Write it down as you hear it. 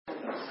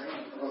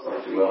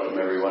Welcome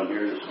everyone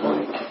here this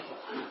morning.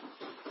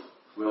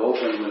 We'll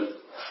open with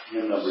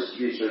hymn number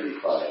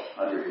 335,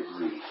 Under His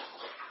Wings.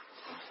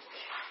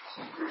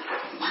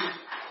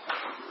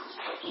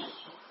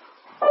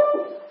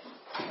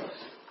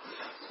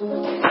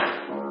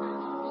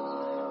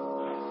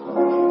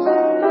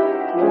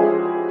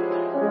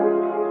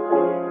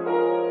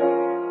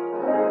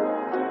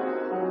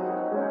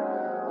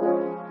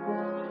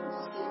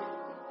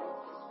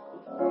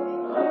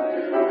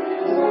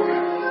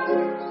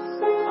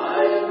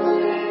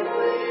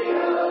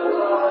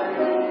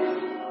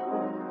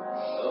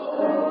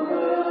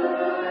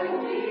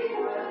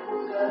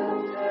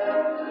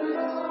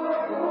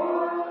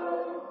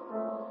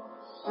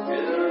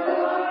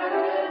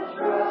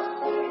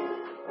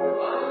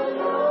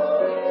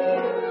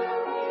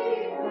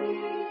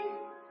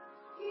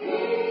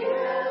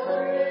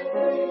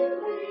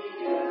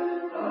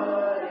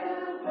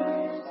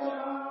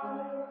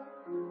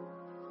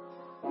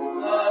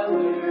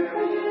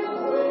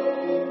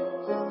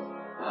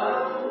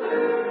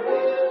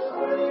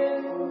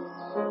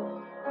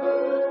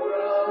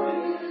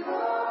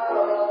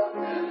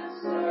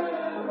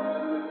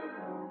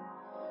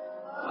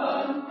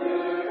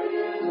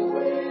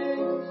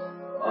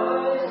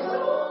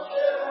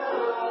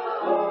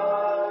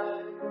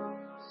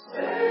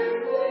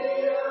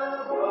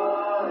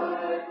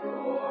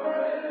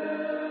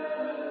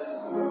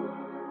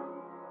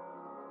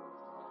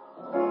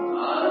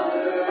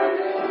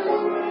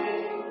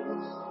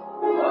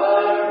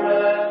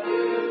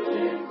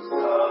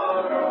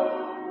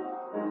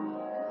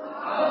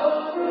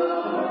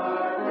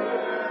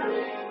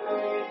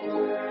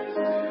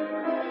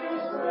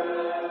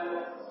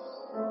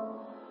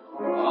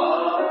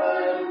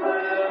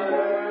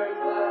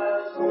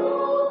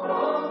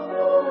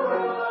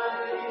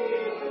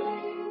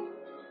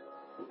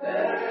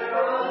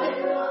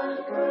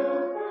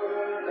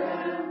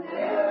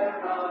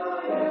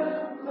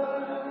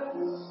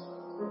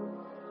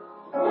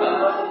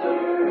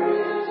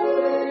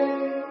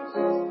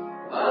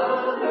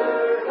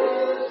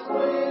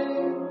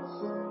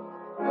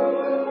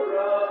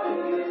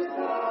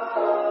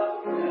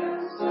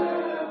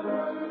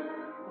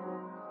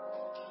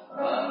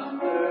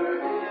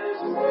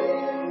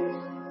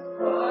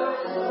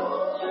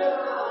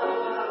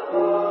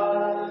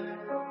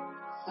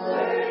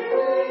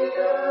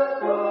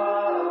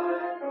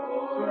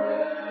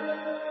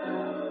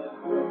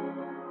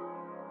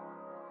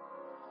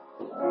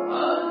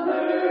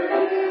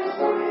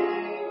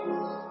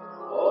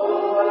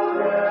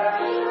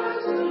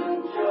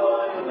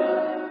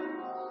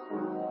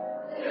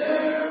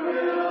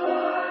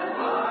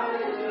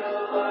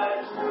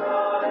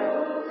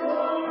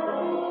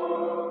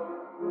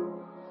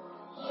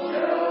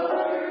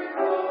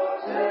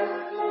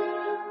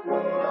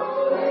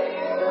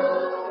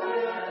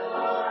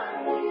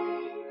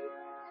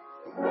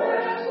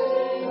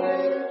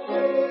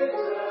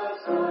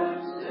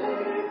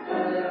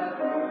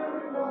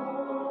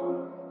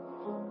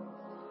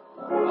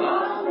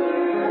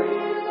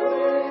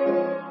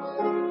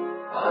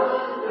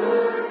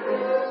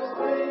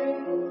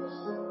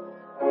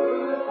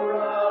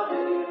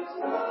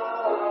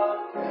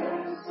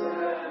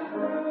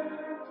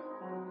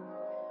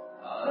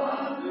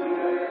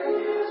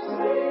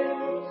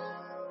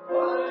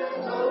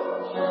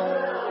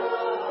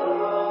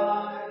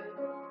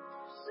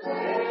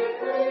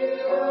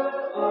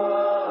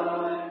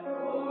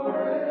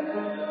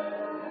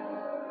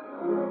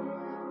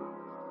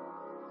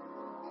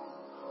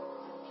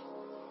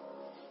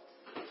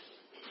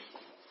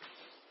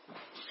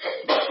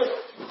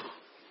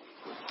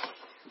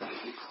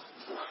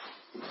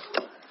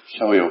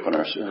 Shall we open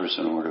our service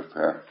in a word of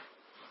prayer?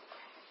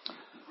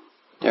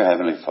 Dear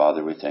Heavenly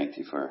Father, we thank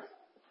Thee for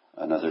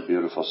another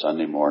beautiful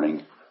Sunday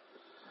morning.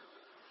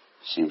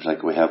 Seems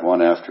like we have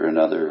one after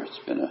another. It's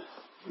been a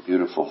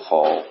beautiful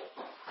fall.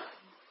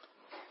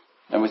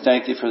 And we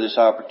thank Thee for this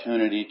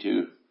opportunity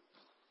to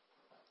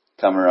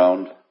come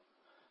around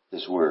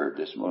this Word,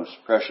 this most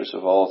precious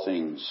of all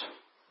things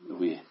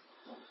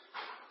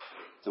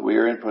that we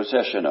are in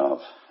possession of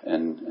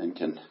and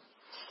can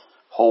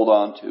hold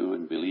on to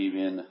and believe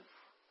in.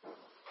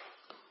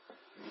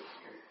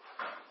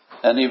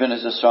 And even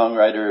as the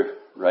songwriter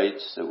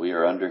writes that we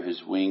are under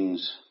His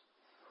wings,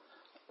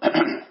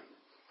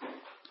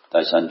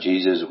 Thy Son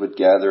Jesus would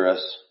gather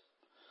us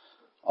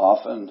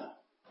often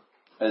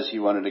as He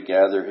wanted to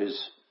gather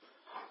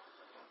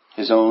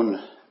His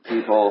own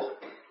people,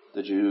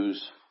 the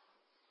Jews.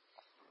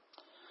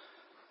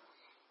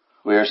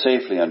 We are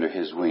safely under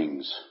His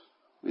wings.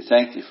 We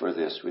thank Thee for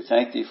this. We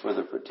thank Thee for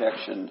the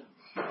protection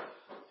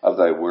of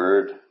Thy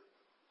Word.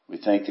 We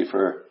thank Thee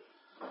for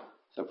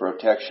the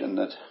protection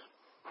that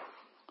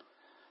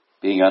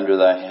being under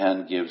Thy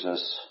hand gives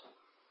us,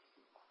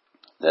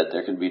 that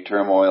there can be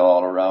turmoil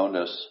all around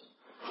us,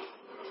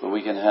 but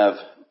we can have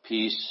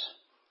peace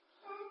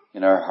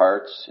in our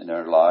hearts, in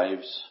our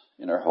lives,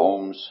 in our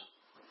homes.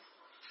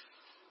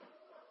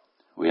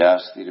 We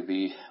ask Thee to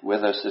be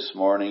with us this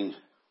morning.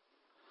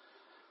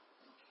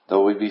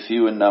 Though we be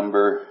few in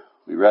number,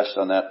 we rest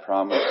on that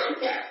promise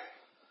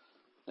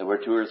that where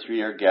 2 or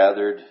 3 are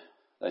gathered,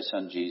 thy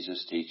Son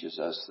Jesus teaches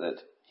us that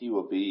he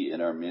will be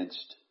in our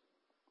midst.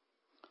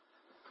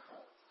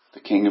 The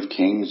King of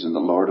Kings and the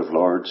Lord of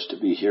Lords to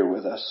be here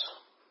with us.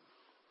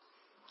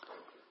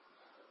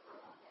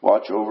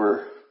 Watch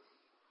over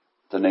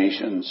the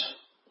nations.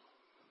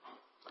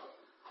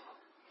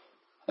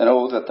 And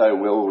oh, that thy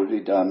will would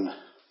be done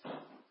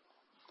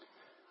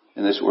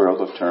in this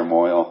world of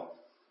turmoil.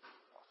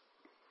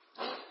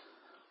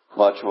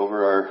 Watch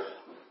over our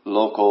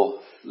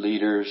local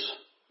leaders,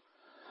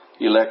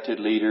 elected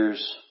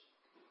leaders,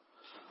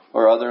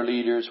 or other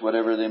leaders,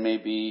 whatever they may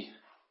be,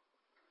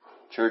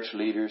 church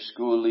leaders,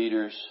 school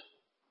leaders.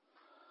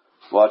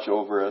 Watch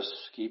over us.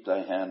 Keep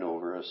thy hand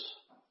over us.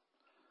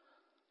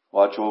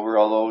 Watch over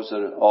all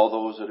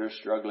those that are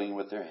struggling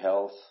with their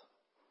health,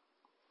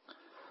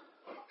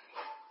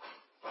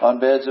 on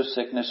beds of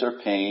sickness or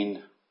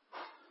pain.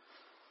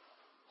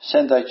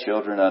 Send thy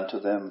children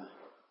unto them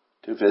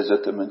to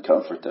visit them and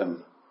comfort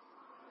them.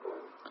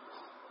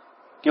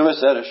 Give us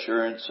that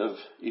assurance of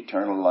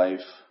eternal life,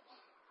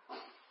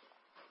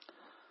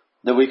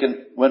 that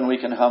when we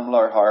can humble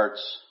our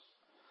hearts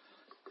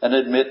and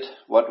admit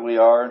what we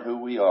are and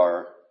who we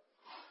are,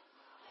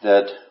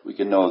 that we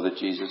can know that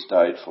Jesus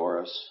died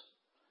for us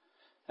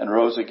and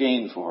rose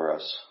again for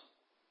us,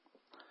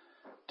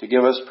 to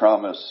give us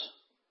promise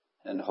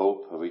and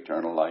hope of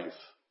eternal life.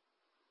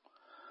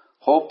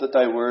 Hope that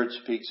thy word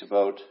speaks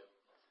about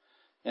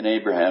in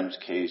Abraham's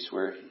case,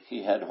 where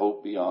he had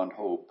hope beyond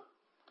hope.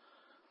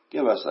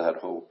 Give us that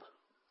hope.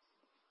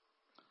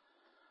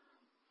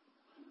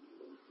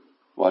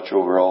 Watch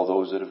over all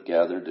those that have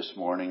gathered this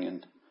morning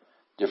in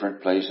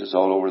different places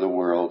all over the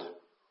world.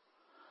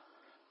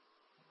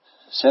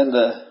 Send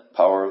the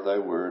power of thy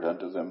word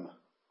unto them,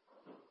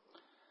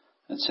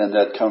 and send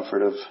that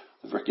comfort of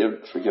the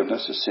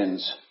forgiveness of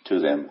sins to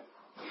them.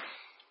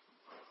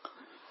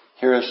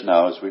 Hear us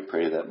now as we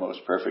pray that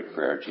most perfect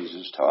prayer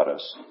Jesus taught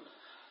us.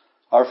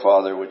 Our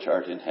Father, which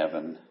art in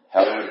heaven,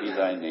 hallowed be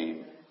thy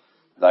name.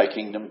 Thy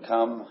kingdom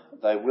come,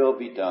 thy will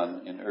be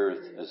done in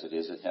earth as it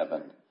is in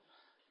heaven.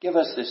 Give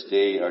us this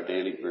day our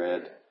daily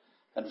bread,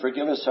 and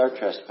forgive us our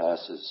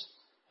trespasses,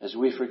 as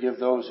we forgive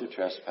those who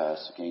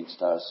trespass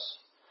against us.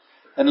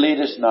 And lead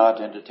us not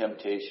into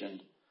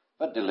temptation,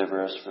 but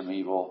deliver us from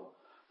evil.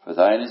 For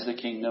thine is the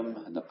kingdom,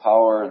 and the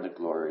power, and the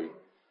glory,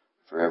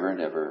 forever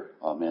and ever.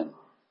 Amen.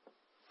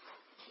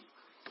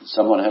 Does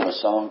someone have a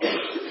song to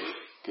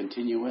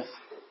continue with?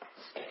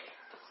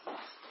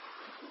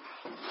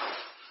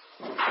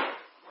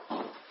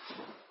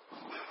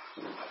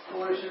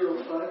 What is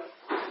 405?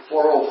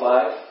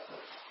 405.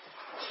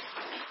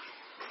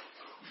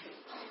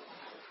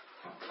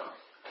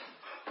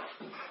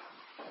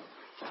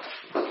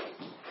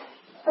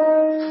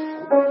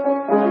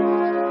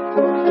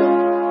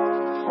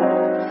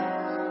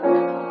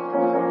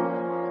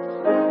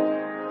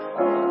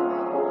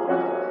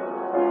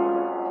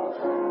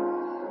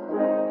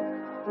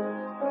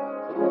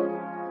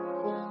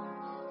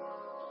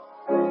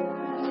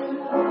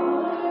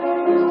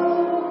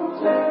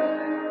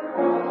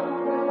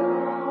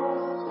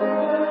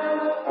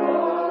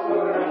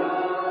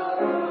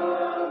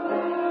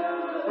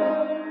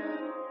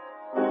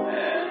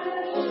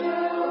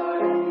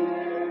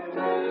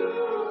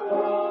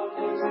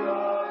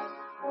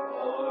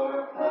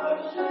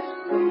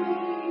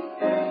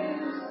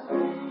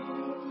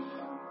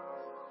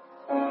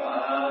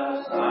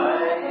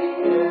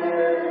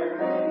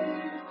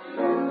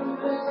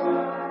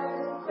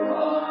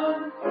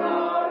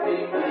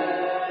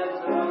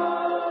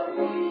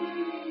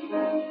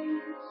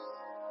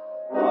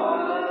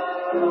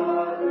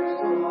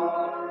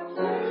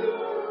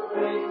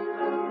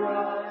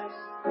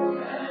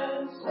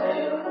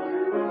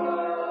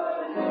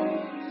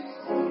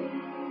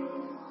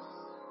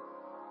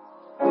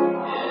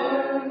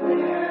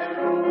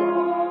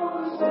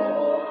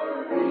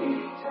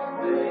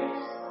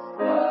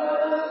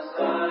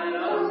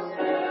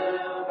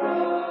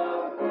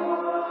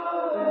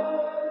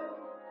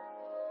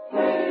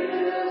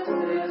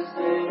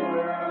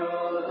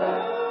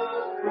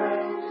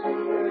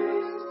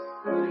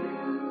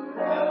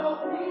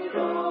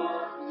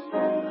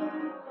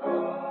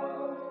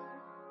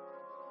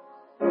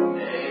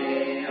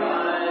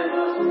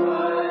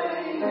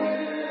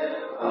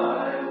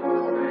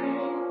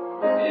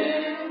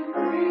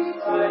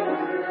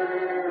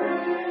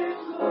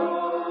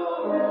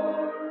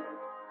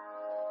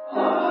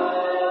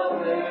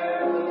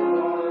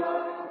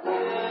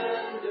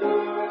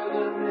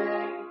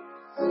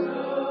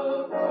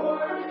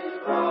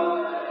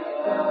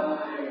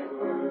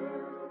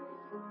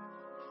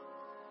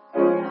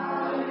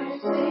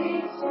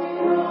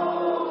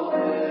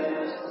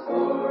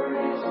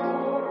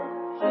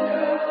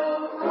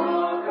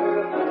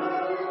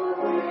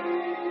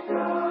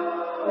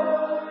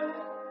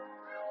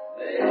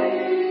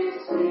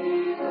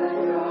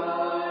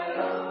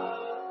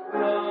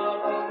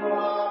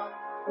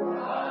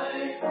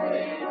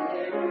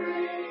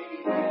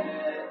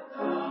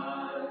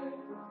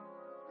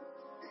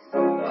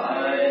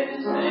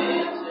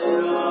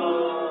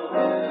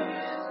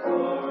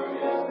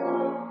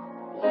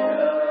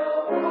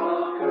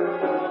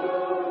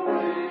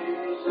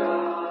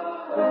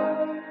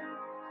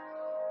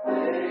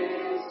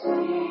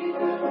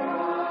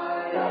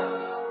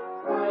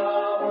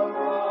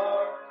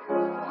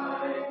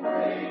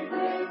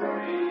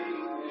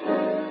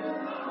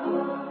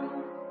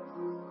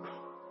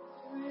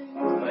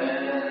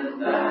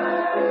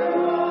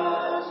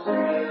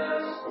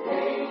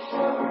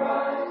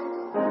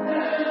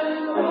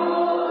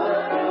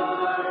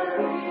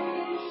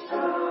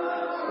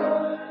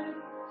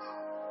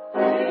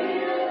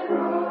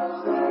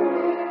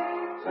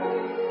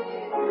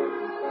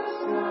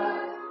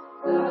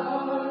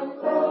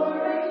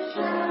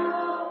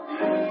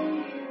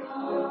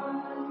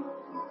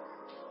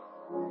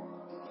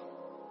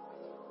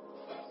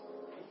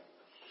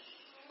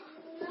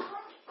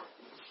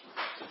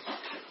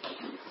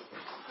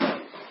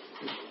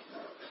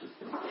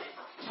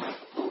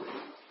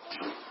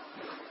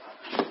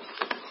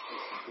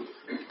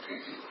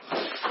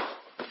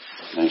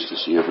 Nice to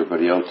see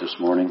everybody out this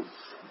morning.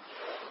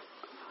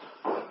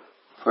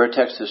 For our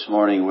text this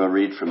morning, we'll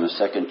read from the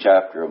 2nd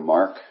chapter of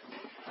Mark,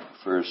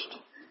 first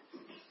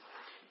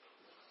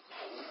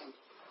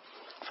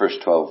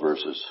 12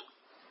 verses.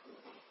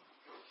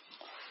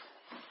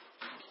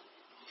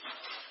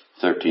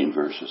 13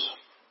 verses.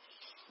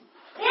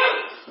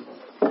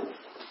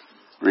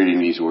 Reading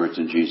these words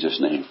in Jesus'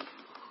 name.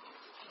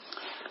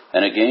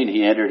 And again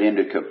he entered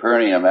into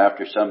Capernaum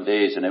after some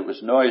days, and it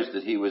was noised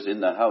that he was in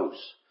the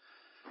house.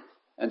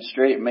 And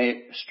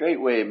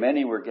straightway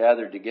many were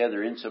gathered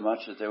together,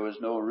 insomuch that there was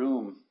no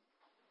room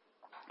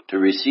to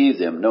receive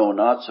them, no,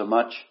 not so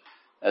much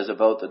as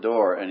about the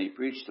door. And he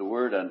preached the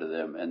word unto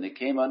them. And they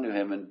came unto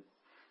him,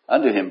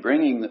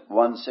 bringing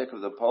one sick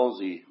of the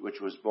palsy,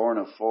 which was born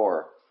of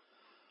 4.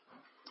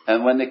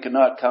 And when they could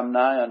not come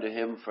nigh unto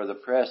him for the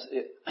press,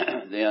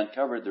 they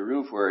uncovered the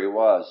roof where he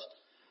was.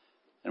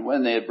 And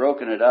when they had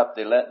broken it up,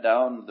 they let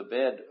down the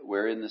bed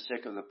wherein the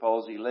sick of the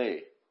palsy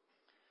lay.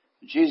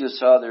 Jesus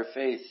saw their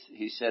faith.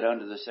 He said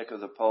unto the sick of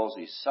the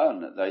palsy,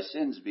 Son, thy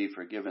sins be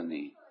forgiven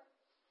thee.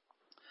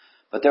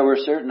 But there were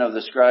certain of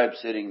the scribes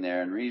sitting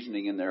there and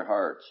reasoning in their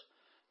hearts,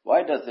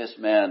 Why doth this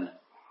man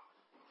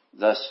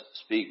thus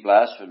speak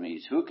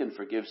blasphemies? Who can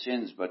forgive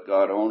sins but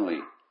God only?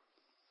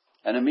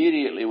 And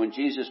immediately when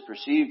Jesus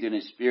perceived in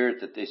his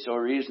spirit that they so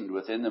reasoned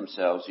within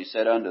themselves, he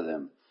said unto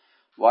them,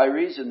 Why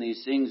reason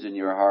these things in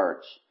your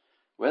hearts?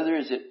 Whether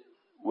is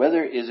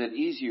it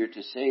easier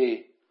to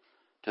say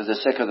to the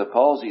sick of the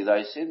palsy,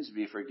 Thy sins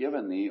be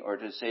forgiven thee, or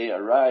to say,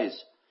 Arise,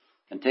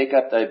 and take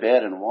up thy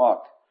bed and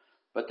walk?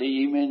 But that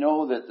ye may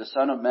know that the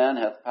Son of Man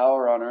hath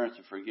power on earth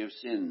to forgive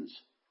sins.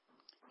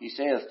 He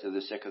saith to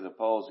the sick of the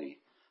palsy,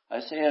 I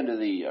say unto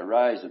thee,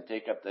 Arise, and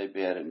take up thy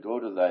bed, and go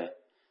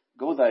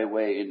thy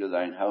way into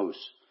thine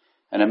house.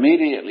 And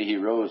immediately he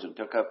rose and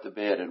took up the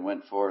bed, and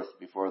went forth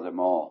before them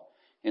all,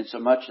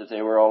 insomuch that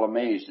they were all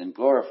amazed, and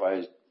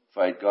glorified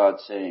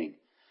God, saying,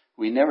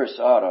 We never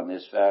saw it on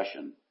this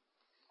fashion.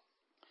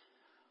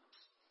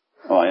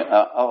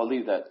 I'll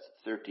leave that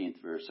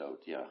 13th verse out,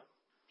 yeah.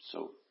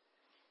 So,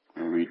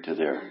 we'll read to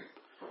there.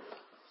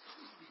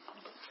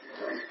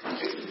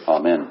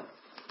 Amen.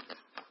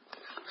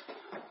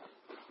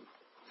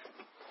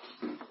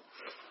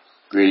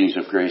 Greetings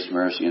of grace,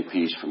 mercy, and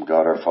peace from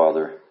God our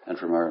Father, and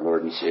from our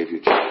Lord and Savior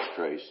Jesus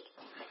Christ,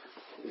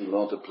 be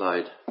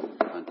multiplied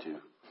unto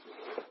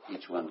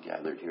each one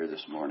gathered here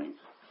this morning,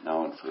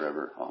 now and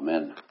forever.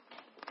 Amen.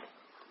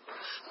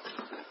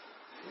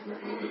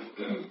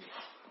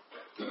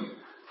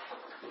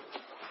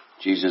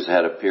 Jesus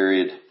had a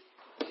period,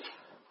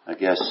 I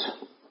guess,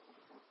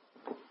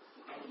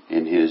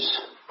 in his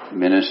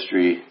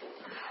ministry,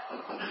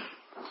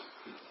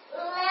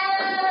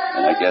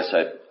 and I guess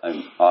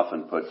I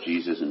often put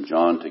Jesus and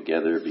John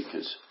together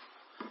because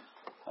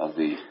of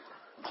the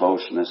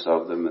closeness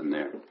of them, and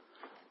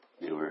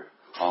they were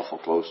awful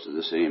close to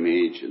the same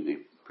age, and they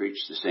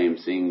preached the same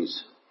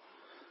things.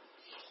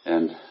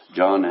 And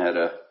John had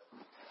a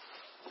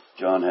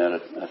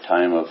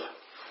time of,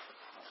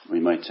 we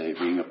might say,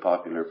 being a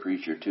popular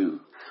preacher too.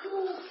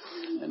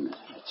 And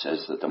it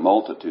says that the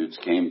multitudes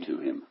came to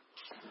him.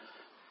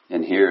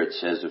 And here it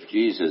says of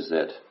Jesus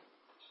that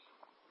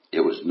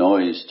it was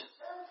noised.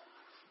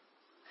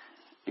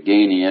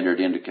 Again he entered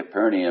into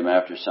Capernaum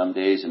after some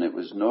days, and it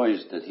was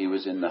noised that he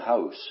was in the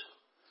house.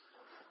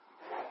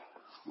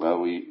 Well,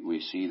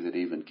 we see that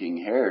even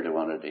King Herod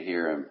wanted to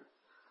hear him.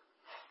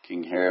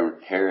 King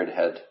Herod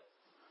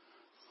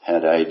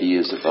had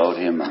ideas about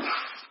him. And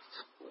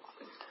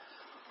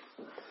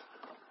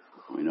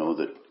we know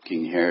that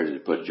King Herod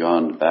had put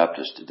John the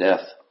Baptist to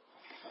death.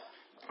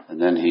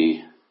 And then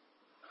he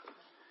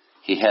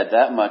had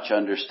that much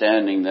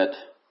understanding that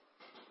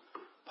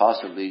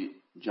possibly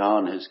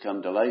John has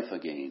come to life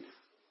again.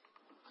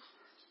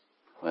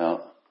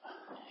 Well,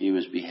 he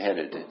was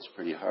beheaded. It's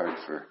pretty hard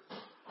for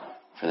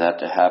that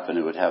to happen.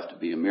 It would have to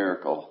be a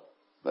miracle.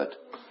 But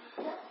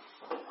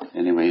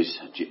anyways,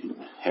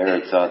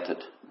 Herod thought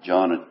that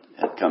John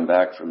had come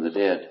back from the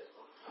dead.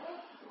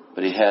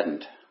 But he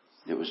hadn't.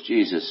 It was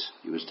Jesus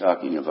he was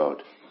talking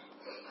about.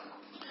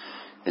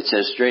 It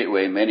says,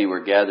 Straightway many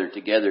were gathered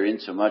together,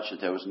 insomuch that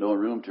there was no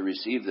room to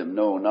receive them,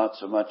 no, not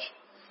so much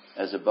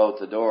as about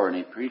the door, and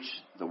he preached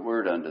the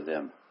word unto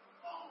them.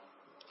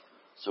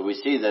 So we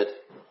see that,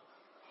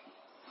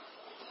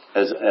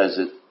 as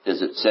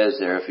it says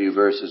there a few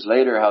verses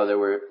later, how there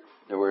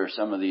were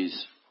some of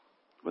these,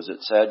 was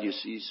it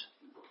Sadducees?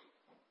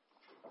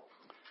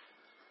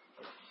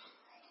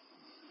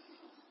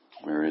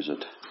 Where is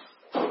it?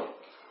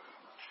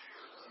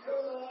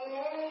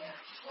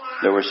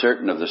 There were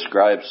certain of the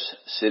scribes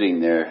sitting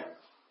there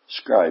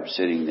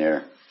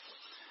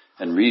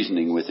and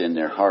reasoning within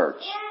their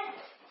hearts.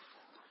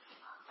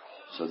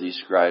 So these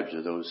scribes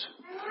are those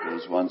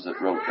ones that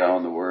wrote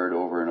down the word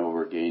over and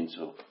over again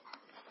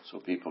so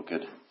people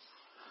could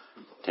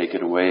take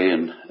it away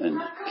and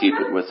keep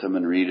it with them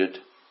and read it.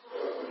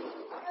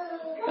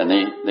 And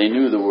they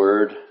knew the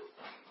word.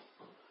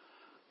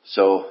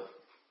 So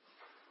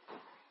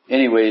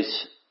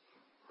anyways,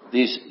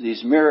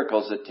 these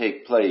miracles that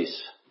take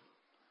place,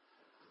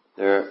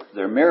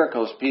 They're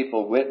miracles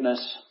people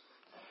witness.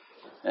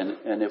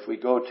 And if we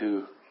go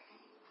to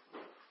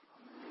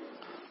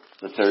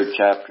the 3rd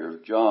chapter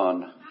of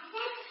John,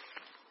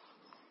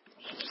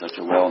 such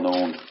a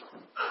well-known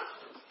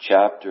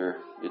chapter,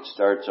 it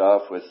starts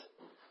off with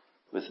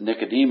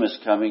Nicodemus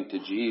coming to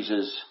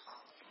Jesus.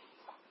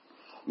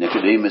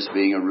 Nicodemus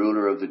being a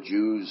ruler of the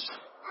Jews.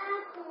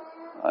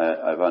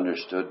 I've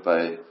understood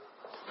by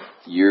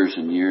years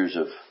and years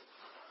of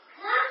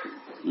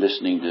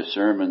listening to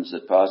sermons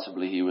that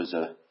possibly he was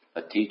a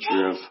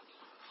teacher of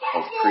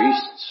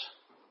priests.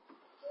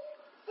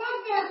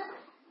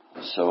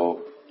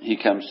 So he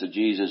comes to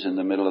Jesus in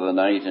the middle of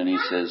the night and he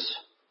says,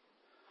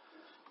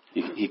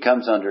 he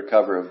comes under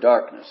cover of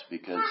darkness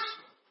because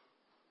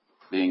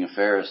being a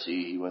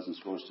Pharisee, he wasn't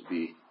supposed to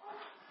be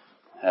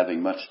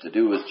having much to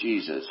do with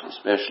Jesus,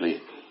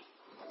 especially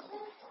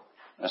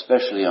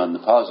on the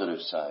positive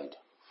side.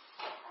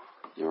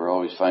 They were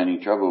always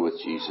finding trouble with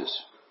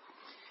Jesus.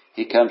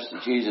 He comes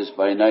to Jesus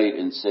by night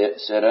and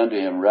said unto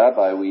him,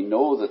 Rabbi, we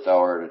know that thou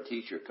art a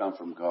teacher come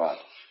from God.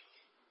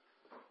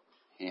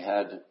 He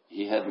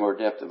had more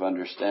depth of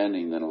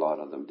understanding than a lot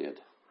of them did.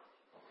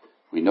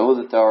 We know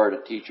that thou art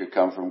a teacher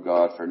come from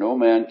God, for no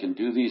man can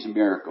do these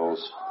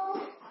miracles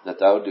that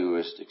thou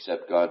doest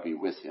except God be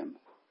with him.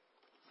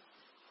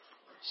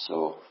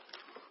 So,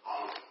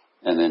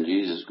 and then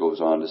Jesus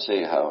goes on to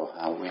say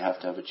how we have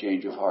to have a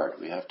change of heart.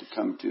 We have to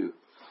come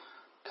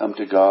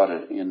to God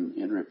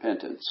in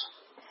repentance.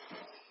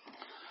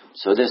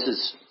 So this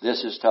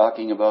is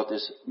talking about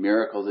this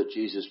miracle that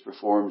Jesus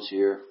performs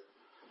here.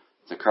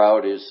 The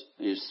crowd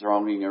is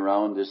thronging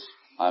around this,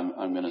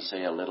 I'm going to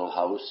say a little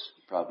house.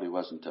 It probably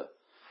wasn't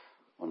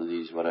one of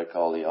these, what I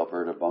call the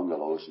Alberta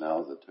bungalows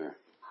now, that they're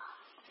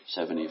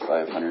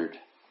 7,500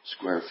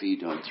 square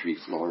feet on 3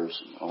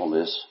 floors and all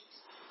this.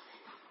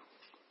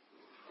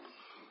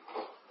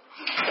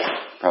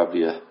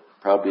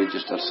 Probably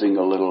just a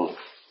single little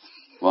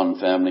one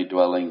family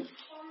dwelling.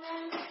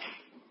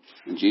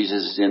 And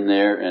Jesus is in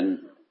there and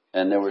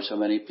there were so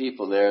many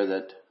people there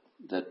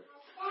that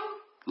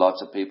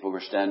lots of people were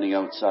standing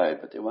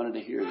outside, but they wanted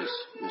to hear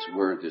this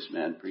word this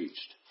man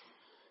preached.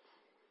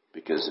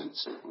 Because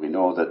we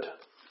know that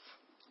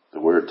the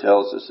word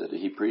tells us that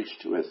he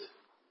preached with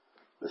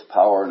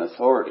power and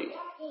authority.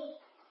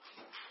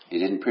 He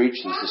didn't preach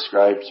as the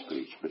scribes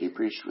preached, but he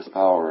preached with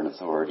power and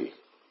authority.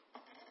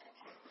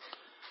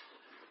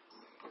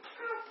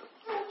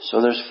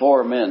 So there's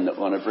 4 men that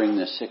want to bring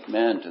this sick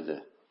man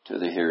to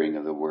the hearing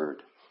of the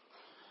word.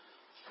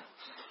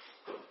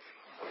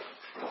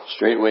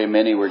 Straightway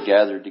many were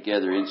gathered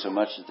together,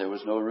 insomuch that there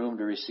was no room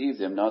to receive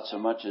them, not so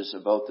much as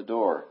about the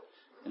door.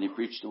 And he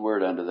preached the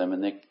word unto them,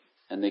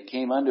 and they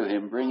came unto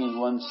him, bringing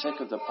one sick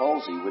of the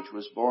palsy, which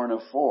was born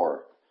of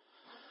 4.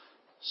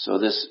 So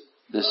this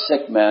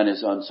sick man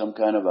is on some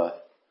kind of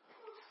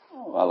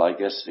I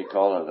guess they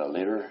call it a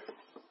litter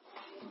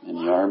in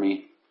the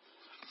army,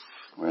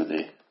 where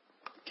they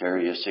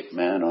carry a sick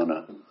man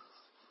on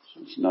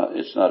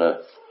it's not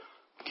a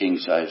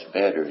king-size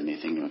bed or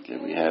anything like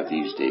that we have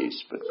these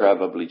days, but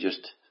probably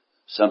just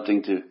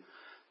something to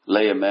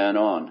lay a man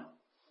on.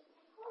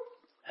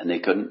 And they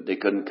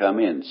couldn't come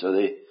in, so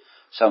they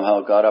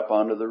somehow got up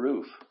onto the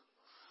roof.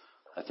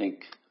 I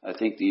think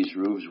these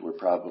roofs were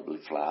probably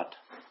flat,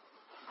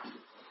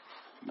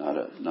 not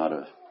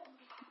a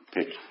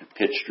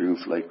pitched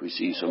roof like we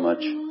see so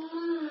much.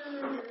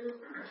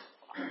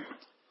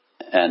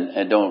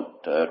 And don't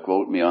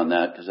quote me on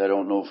that, because I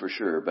don't know for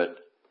sure, but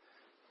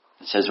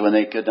it says, when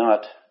they could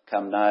not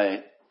come nigh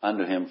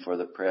unto him for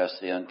the press,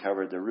 they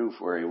uncovered the roof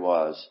where he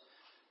was.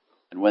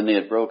 And when they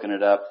had broken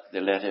it up,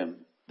 they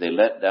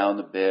let down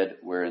the bed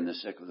wherein the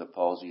sick of the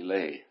palsy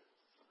lay.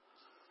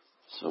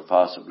 So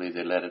possibly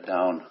they let it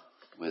down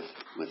with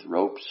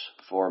ropes,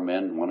 4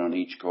 men, 1 on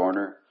each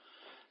corner,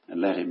 and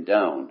let him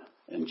down.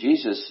 And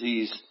Jesus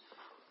sees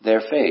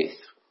their faith.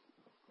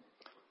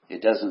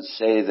 It doesn't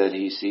say that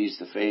he sees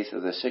the faith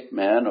of the sick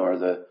man or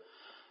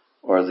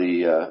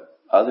the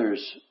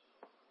others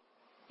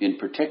in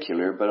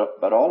particular,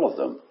 but all of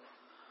them.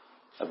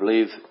 I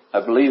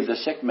believe the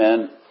sick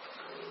man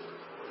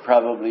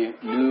probably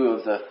knew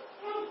of the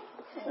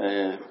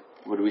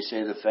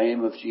the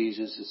fame of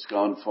Jesus that's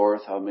gone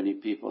forth, how many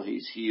people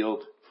he's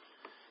healed.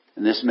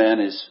 And this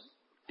man is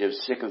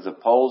sick of the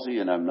palsy,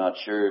 and I'm not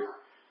sure.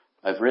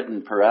 I've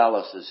written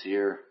paralysis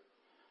here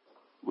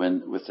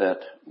with that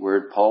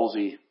word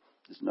palsy.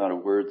 It's not a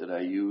word that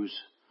I use,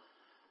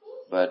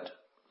 but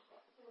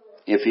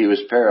if he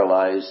was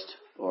paralyzed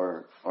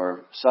or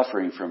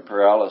suffering from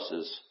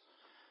paralysis,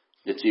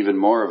 it's even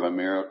more of a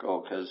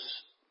miracle,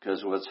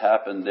 because what's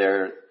happened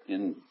there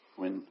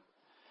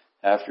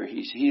after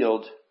he's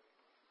healed,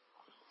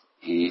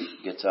 he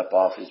gets up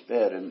off his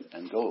bed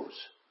and goes.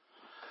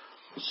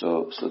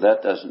 So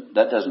that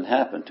doesn't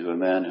happen to a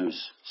man who's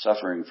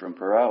suffering from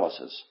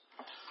paralysis.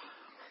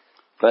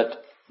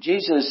 But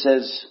Jesus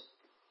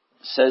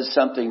says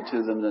something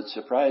to them that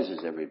surprises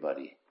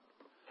everybody.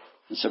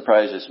 It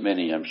surprises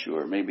many, I'm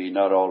sure. Maybe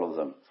not all of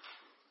them.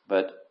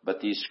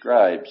 But these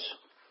scribes,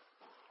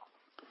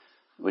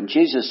 When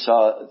Jesus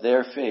saw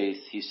their faith,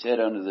 he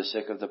said unto the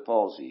sick of the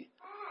palsy,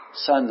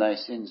 Son, thy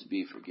sins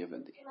be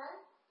forgiven thee.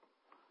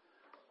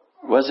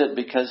 Was it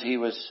because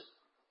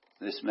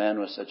this man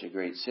was such a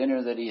great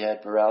sinner that he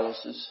had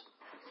paralysis?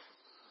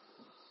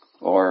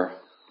 Or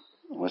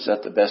was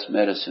that the best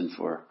medicine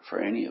for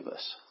any of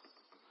us?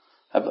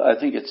 I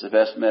think it's the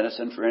best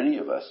medicine for any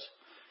of us,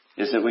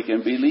 is that we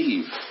can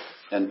believe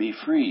and be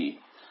free.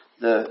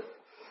 The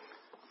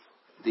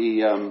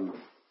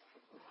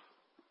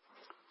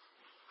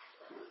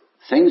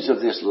things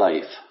of this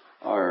life,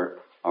 our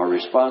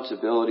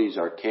responsibilities,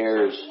 our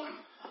cares,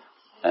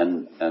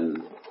 and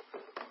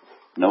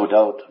no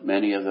doubt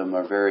many of them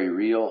are very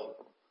real.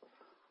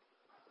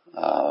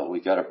 We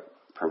got to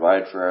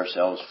provide for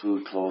ourselves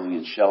food, clothing,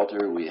 and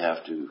shelter. We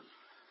have to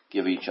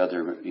give each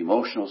other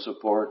emotional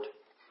support,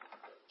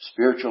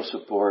 spiritual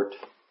support,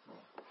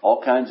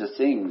 all kinds of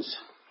things.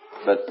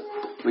 But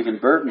we can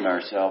burden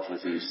ourselves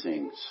with these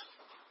things.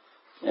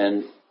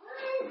 And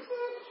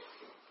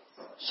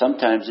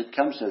sometimes it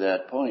comes to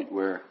that point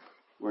where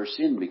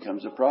sin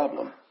becomes a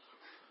problem.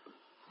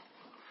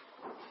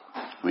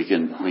 We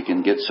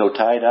can get so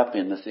tied up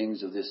in the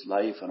things of this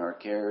life and our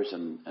cares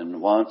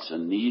and wants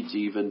and needs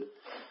even,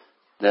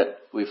 that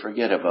we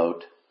forget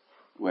about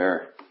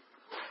where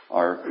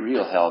our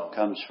real help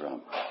comes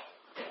from.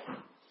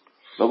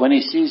 But when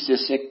he sees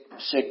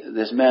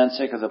this man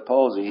sick of the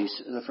palsy,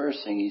 the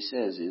first thing he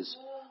says is,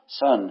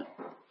 Son,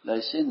 thy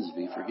sins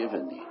be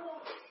forgiven thee.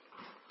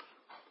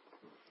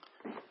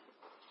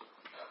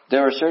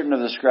 There were certain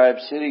of the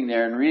scribes sitting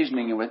there and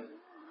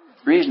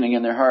reasoning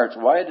in their hearts,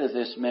 why does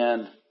this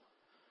man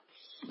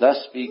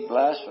thus speak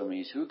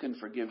blasphemies? Who can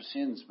forgive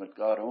sins but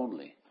God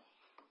only?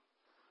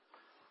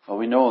 Well,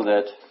 we know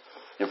that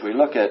if we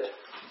look at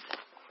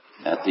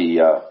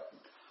the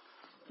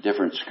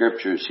different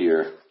scriptures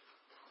here,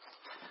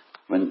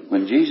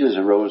 when Jesus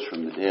arose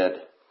from the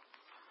dead,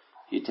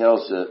 he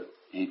tells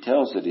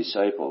the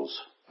disciples,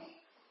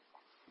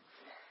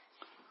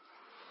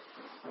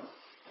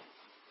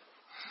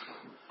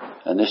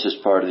 and this is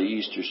part of the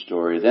Easter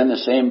story. Then the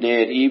same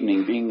day at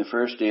evening, being the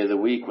first day of the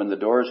week, when the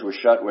doors were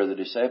shut where the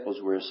disciples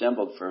were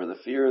assembled for the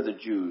fear of the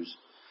Jews,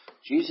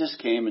 Jesus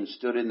came and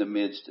stood in the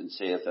midst and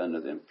saith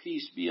unto them,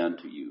 Peace be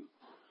unto you.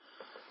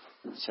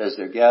 It says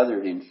they're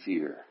gathered in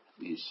fear,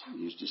 these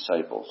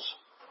disciples.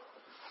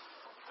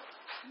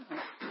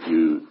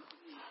 You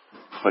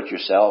put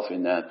yourself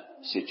in that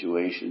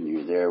situation.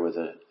 You're there with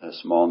a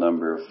small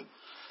number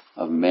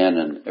of men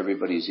and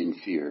everybody's in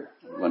fear,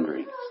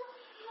 wondering.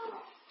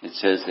 It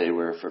says they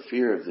were for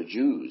fear of the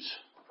Jews.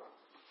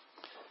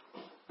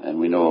 And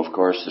we know, of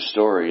course, the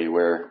story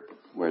where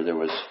there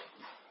was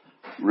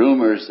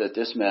rumors that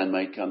this man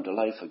might come to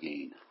life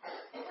again.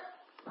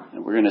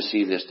 And we're going to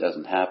see this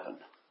doesn't happen.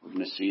 We're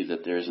going to see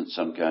that there isn't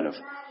some kind of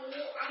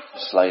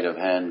sleight of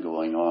hand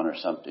going on or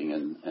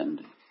something,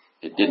 and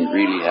it didn't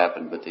really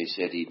happen, but they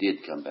said he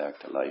did come back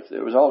to life.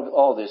 There was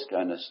all this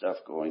kind of stuff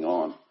going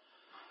on.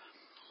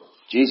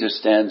 Jesus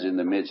stands in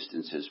the midst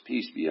and says,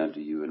 Peace be unto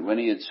you. And when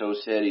he had so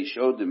said, he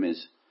showed them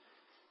his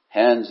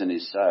hands and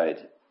his side.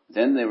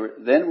 Then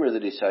were the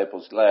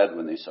disciples glad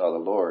when they saw the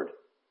Lord.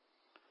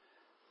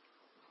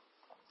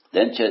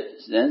 Then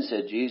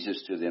said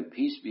Jesus to them,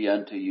 Peace be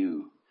unto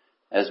you.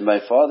 As my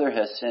Father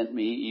hath sent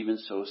me, even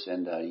so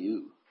send I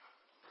you.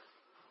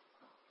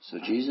 So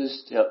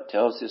Jesus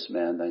tells this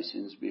man, Thy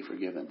sins be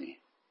forgiven thee.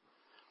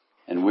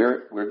 And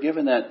we're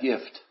given that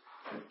gift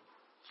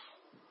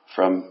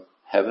from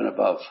heaven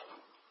above,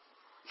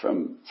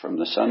 from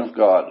the Son of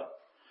God.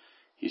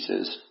 He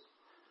says,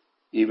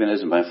 even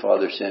as my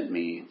Father sent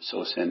me,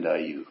 so send I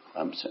you.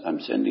 I'm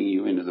sending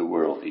you into the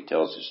world, he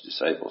tells his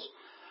disciples.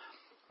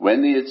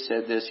 When they had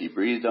said this, he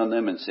breathed on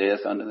them and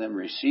saith unto them,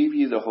 Receive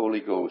ye the Holy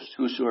Ghost.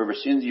 Whosoever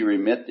sins ye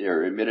remit, they are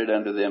remitted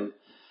unto them.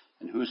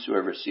 And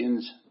whosoever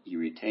sins ye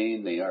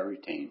retain, they are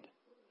retained.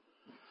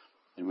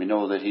 And we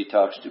know that he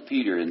talks to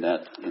Peter in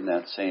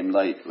that same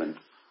light when,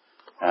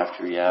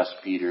 after he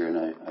asked Peter,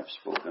 and I've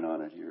spoken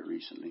on it here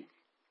recently,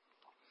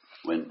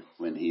 when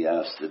he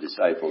asked the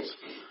disciples,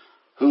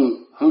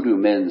 Who do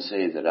men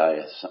say that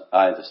I,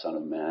 the Son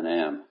of Man,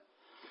 am?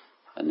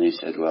 And they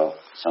said, well,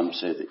 some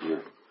say that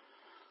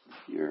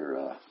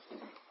you're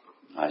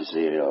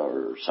Isaiah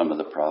or some of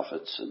the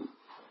prophets,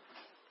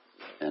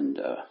 and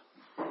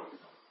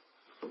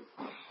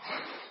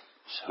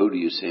who do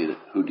you say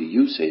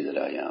that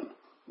I am?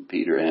 And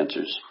Peter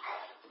answers,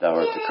 Thou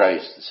art the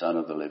Christ, the Son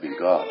of the living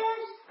God.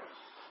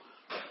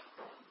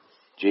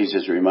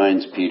 Jesus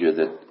reminds Peter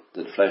that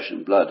flesh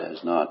and blood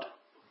has not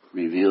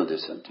revealed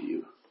this unto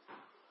you,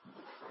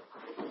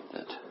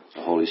 that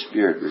the Holy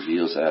Spirit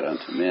reveals that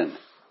unto men.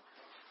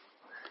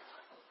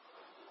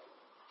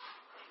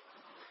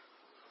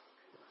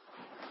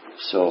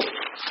 So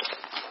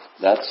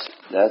that's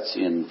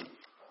in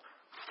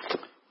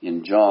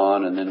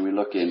John, and then we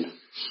look in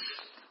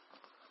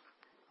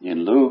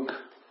Luke,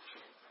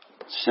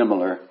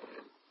 similar.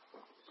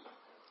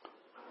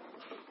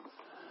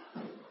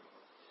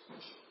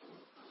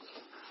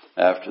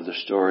 After the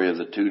story of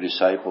the two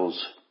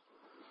disciples,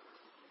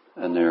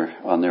 and they're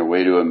on their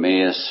way to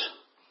Emmaus,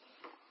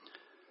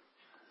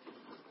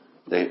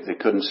 they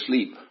couldn't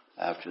sleep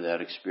after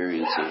that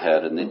experience they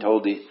had, and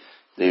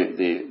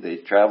they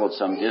traveled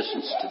some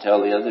distance to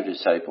tell the other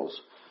disciples.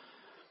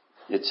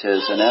 It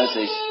says, and as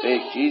they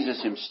spake,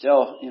 Jesus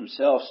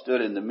himself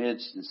stood in the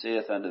midst and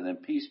saith unto them,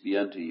 Peace be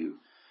unto you.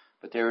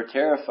 But they were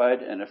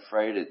terrified and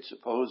affrighted,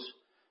 supposed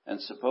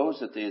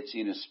that they had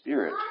seen a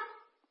spirit.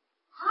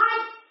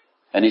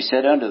 And he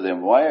said unto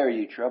them, Why are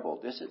ye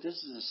troubled? This is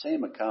the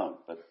same account,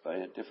 but by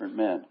a different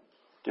man,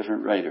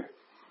 different writer.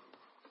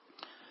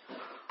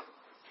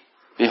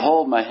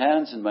 Behold my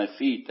hands and my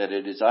feet, that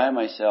it is I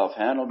myself.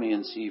 Handle me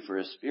and see, for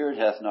a spirit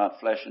hath not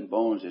flesh and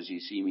bones, as ye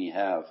see me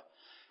have.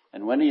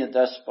 And when he had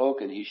thus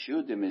spoken, he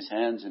shewed them his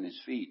hands and his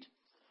feet.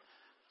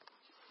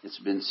 It's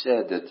been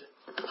said that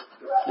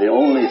the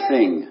only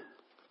thing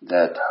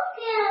that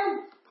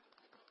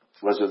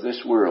was of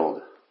this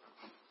world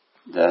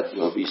that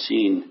will be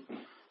seen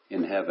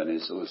in heaven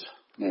is those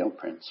nail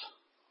prints.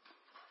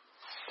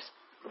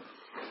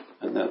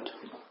 And that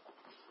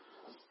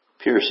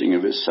piercing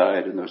of his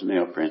side and those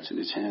nail prints in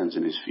his hands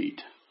and his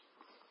feet.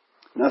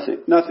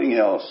 Nothing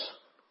else.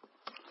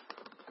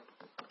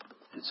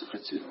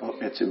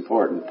 It's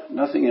important.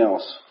 Nothing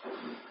else.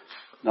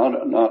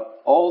 Not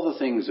all the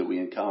things that we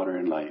encounter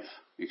in life,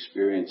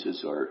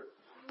 experiences or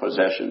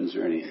possessions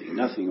or anything.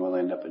 Nothing will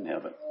end up in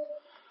heaven.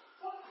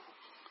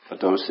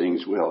 But those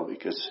things will,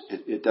 because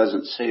it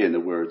doesn't say in the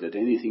Word that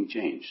anything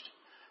changed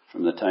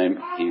from the time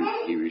he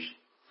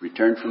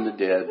returned from the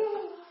dead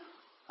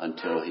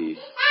until he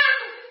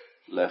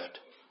left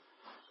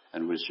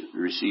and was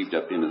received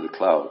up into the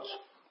clouds.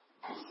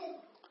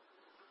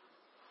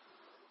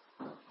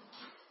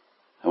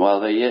 And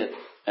while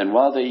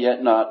they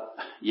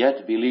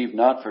yet believed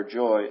not for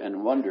joy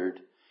and wondered,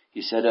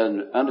 he said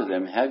unto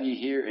them, Have ye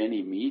here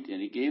any meat?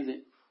 And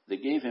they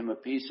gave him a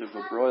piece of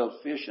a broiled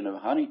fish and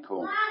of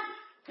honeycomb.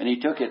 And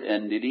he took it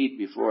and did eat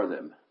before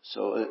them.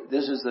 So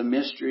this is the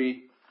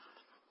mystery.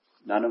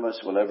 None of us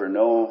will ever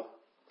know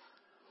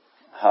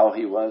how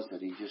he was,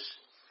 that he just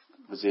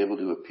was able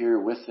to appear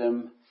with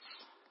them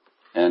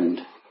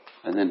and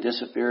then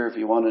disappear if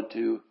he wanted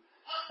to.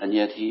 And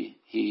yet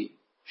he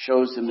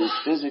shows them his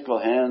physical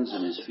hands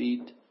and his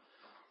feet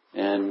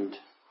and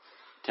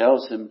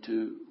tells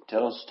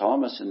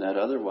Thomas in that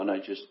other one, I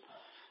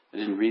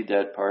didn't read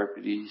that part,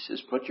 but he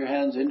says, put your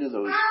hands into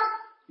those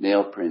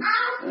nail prints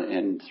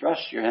and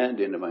thrust your hand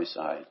into my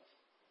side.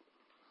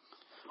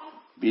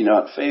 Be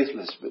not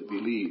faithless, but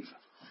believe.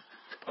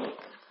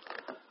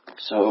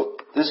 So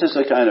this is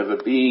the kind of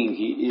a being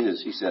he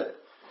is.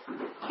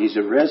 He's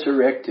a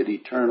resurrected,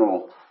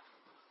 eternal,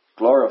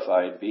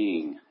 glorified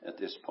being at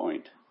this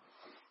point.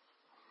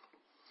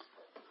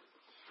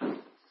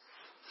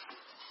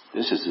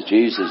 This is the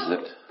Jesus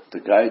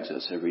that guides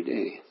us every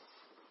day.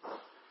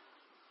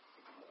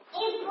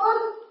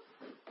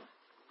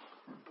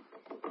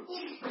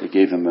 They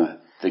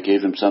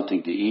gave him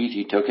something to eat.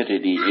 He took it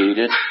and he ate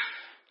it.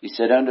 He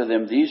said unto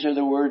them, These are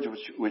the words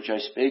which I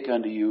spake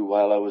unto you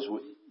while I was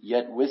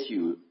yet with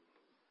you,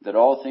 that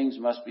all things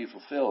must be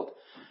fulfilled,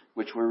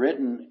 which were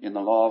written in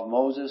the law of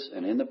Moses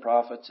and in the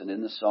prophets and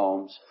in the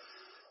Psalms.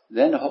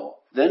 Then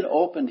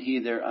opened he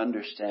their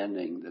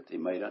understanding, that they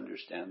might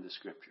understand the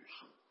Scriptures.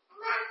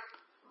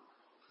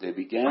 They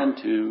began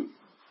to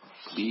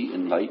be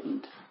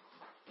enlightened.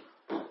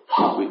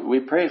 We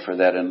pray for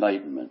that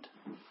enlightenment.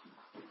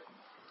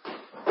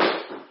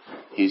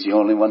 He's the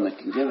only one that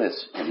can give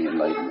us any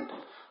enlightenment.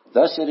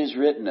 Thus it is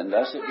written, and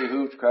thus it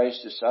behooved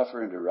Christ to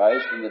suffer and to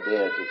rise from the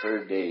dead the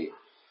third day,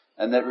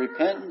 and that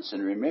repentance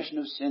and remission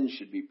of sins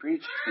should be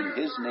preached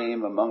in his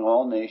name among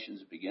all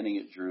nations, beginning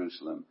at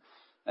Jerusalem.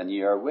 And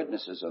ye are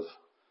witnesses of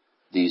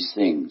these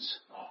things.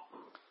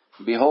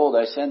 Behold,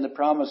 I send the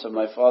promise of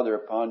my Father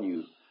upon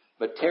you,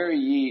 but tarry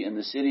ye in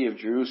the city of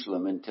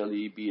Jerusalem until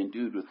ye be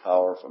endued with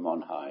power from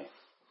on high.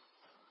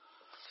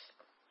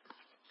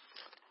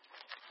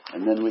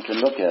 And then we can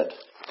look at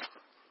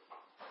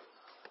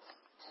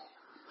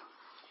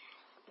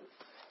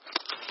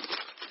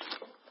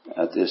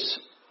this,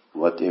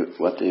 what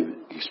they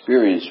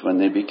experienced when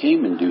they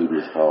became endued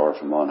with power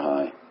from on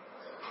high.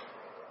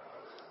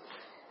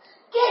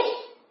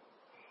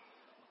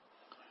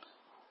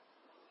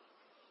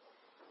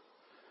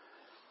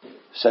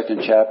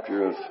 Second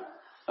chapter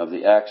of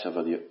the Acts of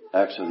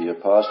the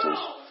Apostles.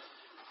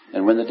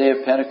 And when the day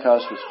of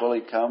Pentecost was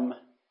fully come,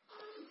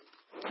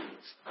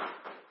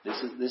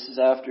 this is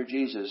after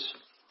Jesus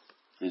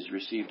is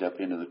received up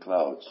into the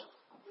clouds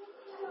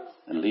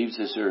and leaves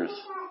this earth.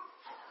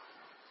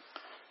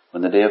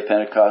 When the day of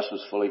Pentecost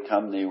was fully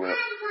come, they were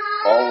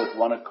all with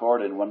one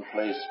accord in one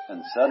place,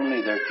 and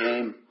suddenly there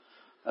came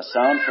a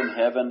sound from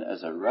heaven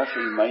as a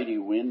rushing mighty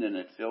wind, and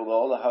it filled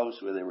all the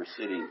house where they were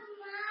sitting.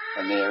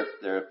 And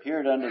there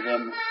appeared unto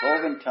them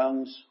cloven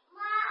tongues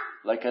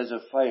like as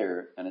of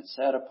fire, and it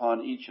sat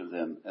upon each of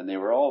them. And they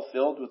were all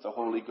filled with the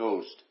Holy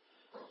Ghost,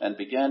 and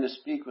began to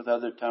speak with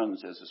other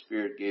tongues as the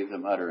Spirit gave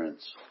them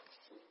utterance.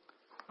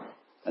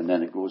 And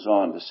then it goes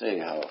on to say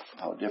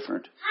how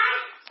different.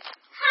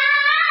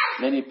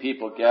 Many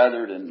people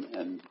gathered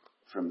and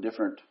from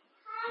different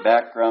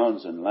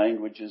backgrounds and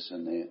languages,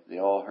 and they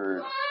all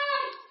heard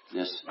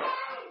this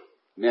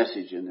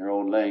message in their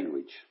own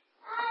language.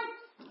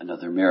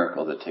 Another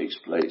miracle that takes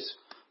place.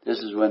 This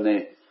is when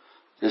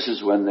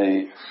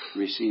they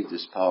receive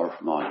this power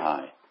from on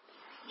high.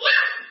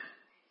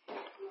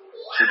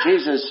 So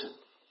Jesus,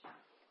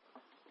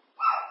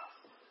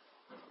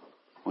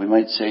 we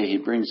might say he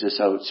brings this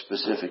out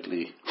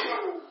specifically,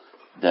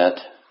 that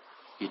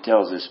he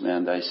tells this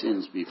man, thy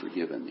sins be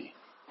forgiven thee.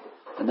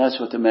 And that's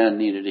what the man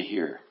needed to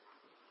hear.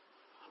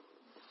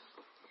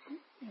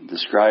 The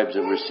scribes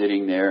that were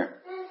sitting there,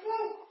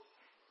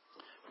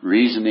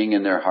 reasoning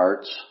in their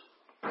hearts,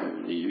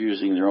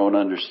 using their own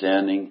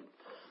understanding,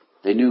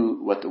 they knew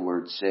what the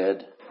word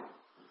said,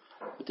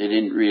 but they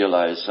didn't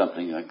realize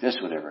something like this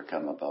would ever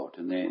come about,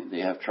 and they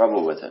have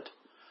trouble with it.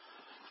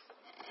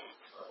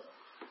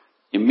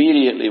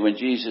 Immediately when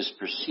Jesus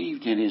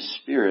perceived in his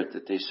spirit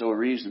that they so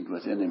reasoned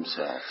within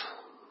himself,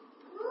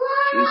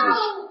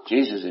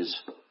 Jesus is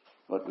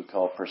what we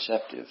call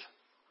perceptive.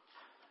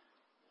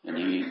 And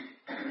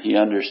he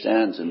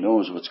understands and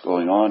knows what's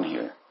going on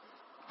here.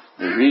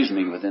 They're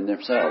reasoning within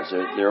themselves.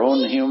 Their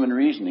own human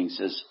reasoning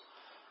says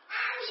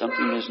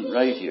something isn't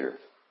right here.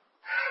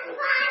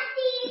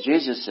 But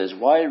Jesus says,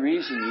 why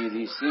reason ye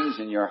these things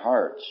in your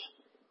hearts?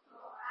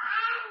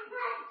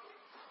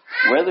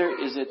 Whether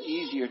is it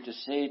easier to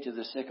say to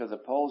the sick of the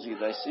palsy,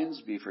 thy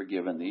sins be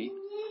forgiven thee,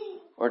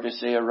 or to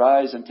say,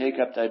 arise and take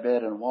up thy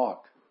bed and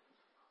walk?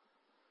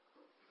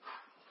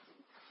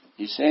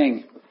 He's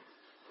saying,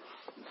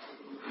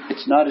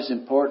 it's not as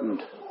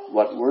important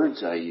what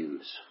words I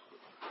use,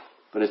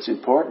 but it's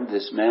important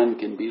this man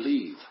can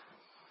believe.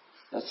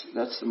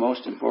 That's the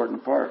most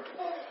important part,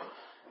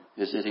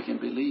 is that he can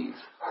believe.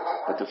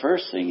 But the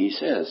first thing he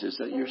says is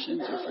that your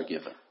sins are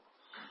forgiven.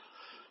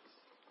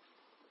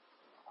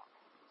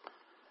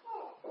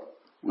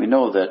 We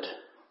know that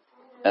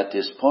at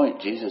this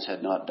point Jesus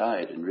had not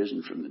died and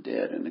risen from the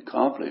dead and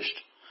accomplished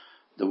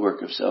the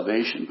work of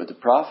salvation. But the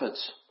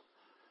prophets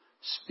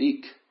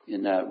speak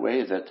in that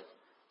way that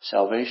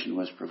salvation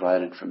was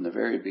provided from the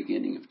very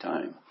beginning of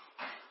time.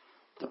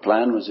 The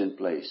plan was in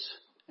place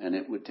and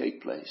it would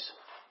take place.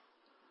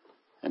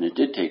 And it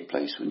did take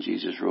place when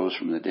Jesus rose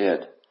from the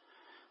dead.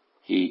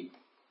 He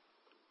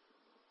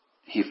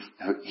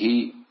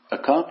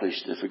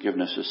accomplished the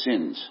forgiveness of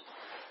sins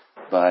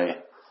by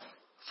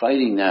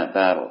fighting that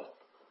battle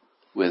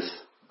with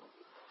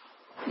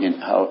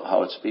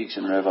how it speaks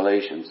in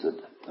Revelations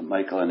that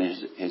Michael and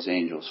his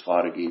angels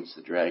fought against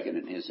the dragon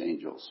and his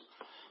angels.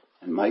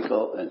 And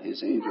Michael and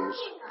his angels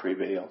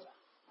prevailed.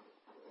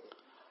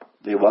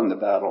 They won the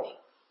battle.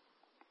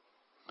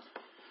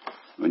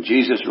 When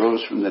Jesus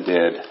rose from the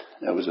dead,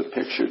 that was a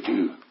picture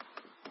to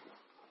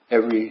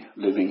every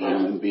living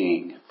human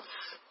being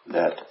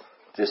that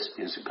this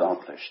is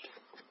accomplished.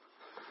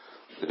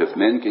 That if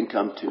men can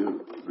come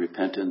to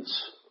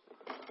repentance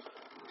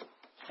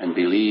and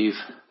believe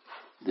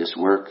this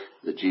work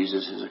that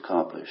Jesus has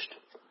accomplished,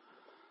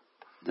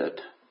 that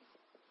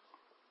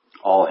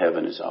all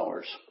heaven is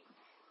ours.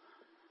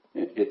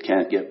 It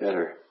can't get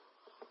better.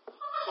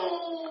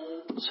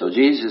 So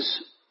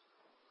Jesus,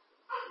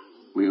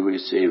 we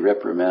say,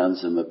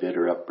 reprimands them a bit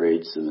or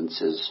upbraids them and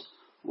says,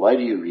 why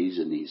do you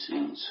reason these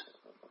things?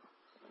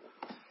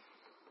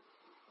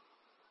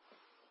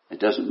 It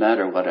doesn't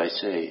matter what I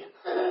say.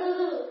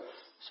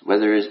 So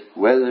whether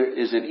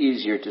is it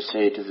easier to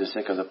say to the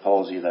sick of the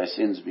palsy, thy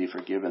sins be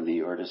forgiven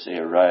thee, or to say,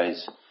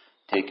 arise,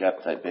 take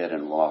up thy bed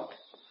and walk?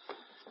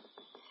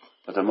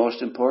 But the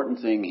most important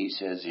thing he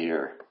says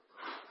here,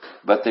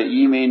 but that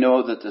ye may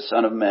know that the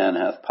Son of Man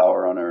hath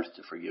power on earth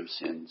to forgive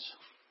sins.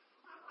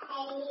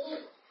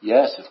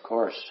 Yes, of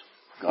course,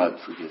 God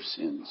forgives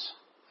sins.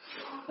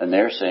 And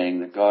they're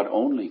saying that God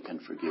only can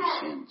forgive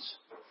sins.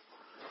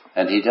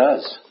 And he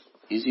does.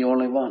 He's the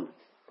only one.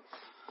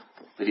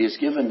 But he has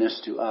given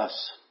this to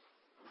us.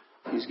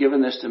 He's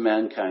given this to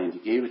mankind. He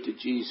gave it to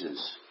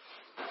Jesus.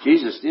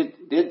 Jesus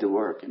did the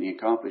work, and he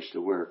accomplished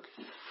the work.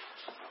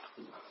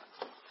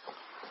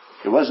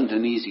 It wasn't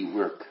an easy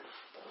work.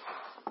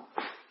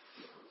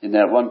 In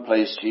that one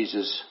place,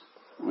 Jesus,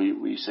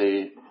 we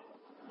say,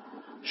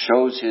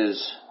 shows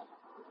his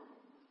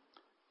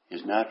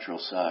natural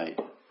side.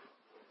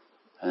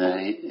 And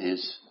then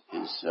his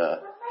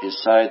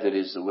side that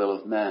is the will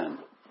of man.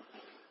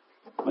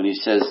 When he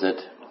says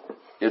that,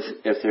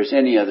 if there's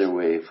any other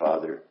way,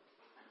 Father,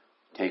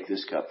 take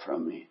this cup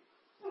from me.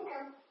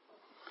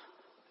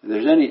 If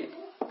there's any,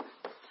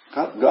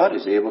 God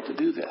is able to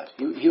do that.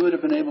 He would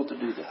have been able to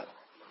do that.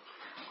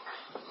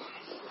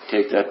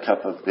 Take that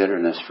cup of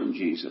bitterness from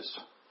Jesus.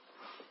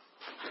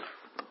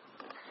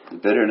 The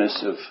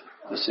bitterness of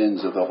the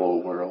sins of the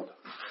whole world.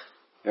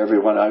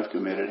 Everyone I've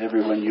committed,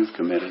 everyone you've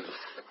committed.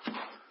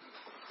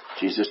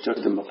 Jesus took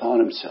them upon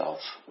himself,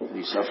 and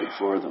he suffered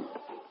for them.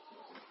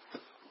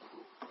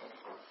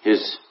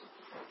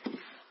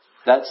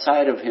 That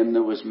side of him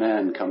that was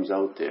man comes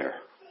out there,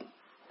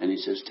 and he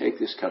says, take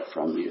this cup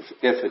from me,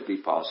 if it be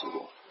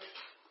possible.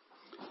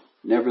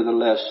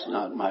 Nevertheless,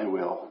 not my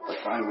will, but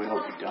thy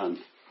will be done.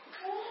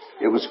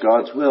 It was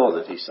God's will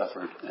that he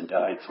suffered and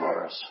died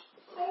for us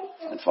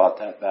and fought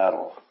that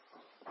battle.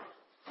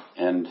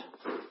 And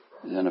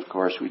then, of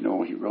course, we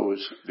know he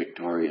rose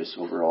victorious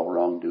over all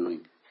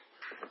wrongdoing,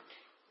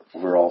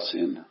 over all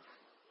sin,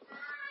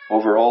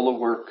 over all the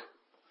work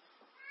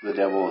the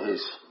devil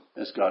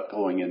has got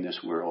going in this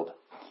world.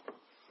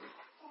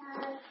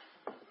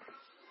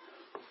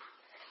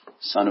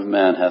 Son of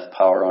Man hath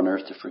power on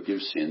earth to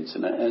forgive sins.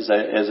 And as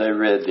I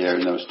read there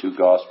in those two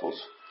Gospels,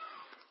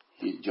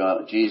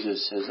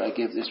 Jesus says, I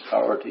give this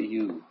power to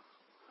you,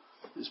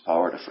 this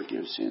power to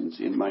forgive sins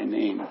in my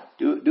name.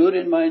 Do it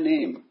in my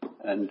name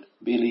and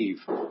believe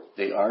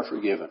they are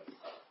forgiven.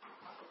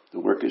 The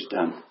work is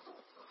done.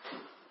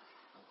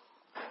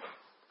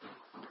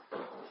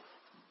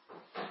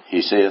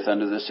 He saith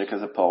unto the sick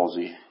of the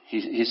palsy.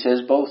 He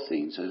says both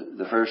things.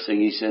 The first thing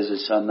he says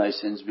is, Son, thy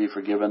sins be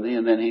forgiven thee.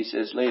 And then he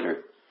says later,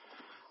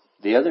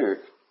 the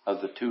other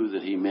of the two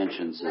that he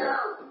mentions there,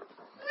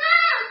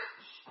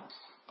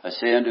 I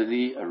say unto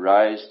thee,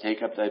 arise,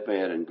 take up thy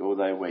bed, and go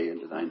thy way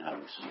into thine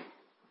house.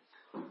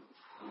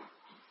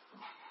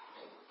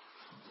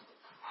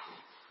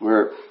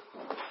 We're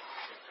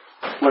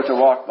to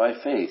walk by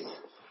faith.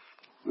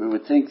 We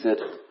would think,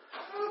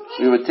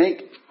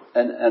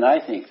 and I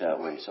think that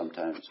way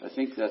sometimes. I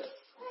think that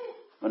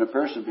when a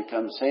person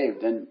becomes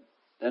saved, then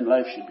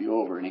life should be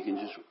over, and he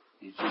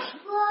just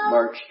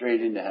march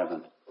straight into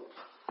heaven.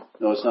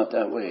 No, it's not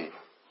that way.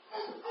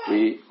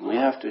 We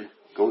have to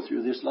go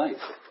through this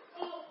life.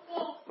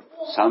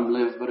 Some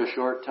live but a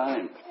short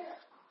time.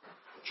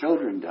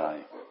 Children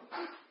die.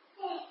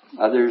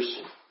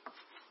 Others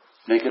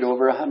make it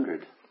over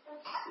 100.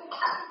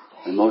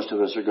 And most of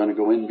us are going to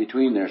go in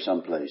between there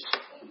someplace.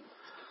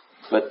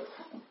 But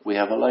we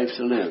have a life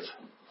to live.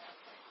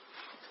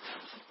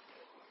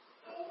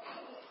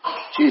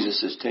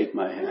 Jesus says, take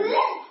my hand.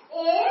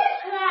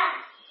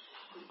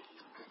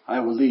 I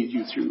will lead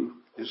you through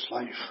this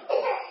life.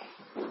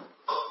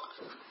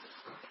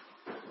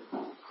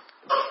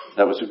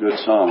 That was a good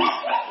song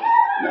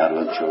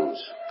Madeline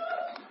chose.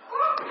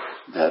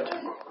 That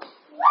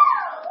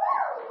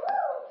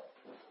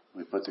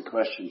we put the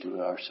question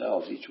to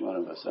ourselves, each one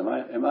of us, am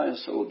I a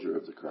soldier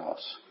of the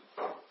cross?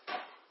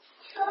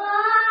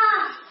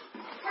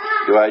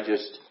 Do I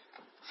just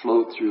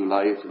float through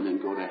life and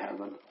then go to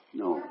heaven?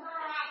 No.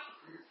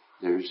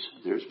 There's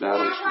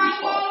battles to be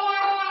fought.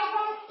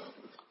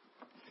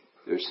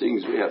 There's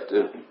things we have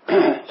to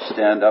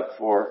stand up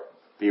for,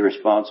 be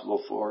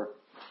responsible for,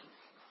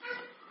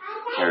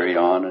 carry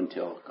on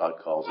until God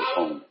calls us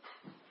home.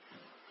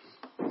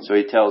 So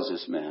he tells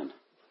this man,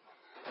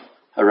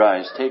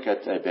 arise, take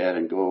up thy bed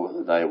and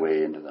go thy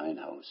way into thine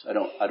house. I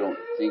don't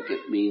think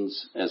it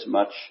means as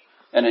much,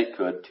 and it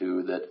could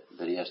too,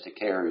 that he has to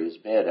carry his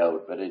bed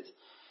out, but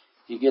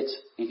he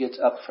gets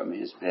up from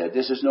his bed.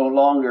 This is no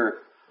longer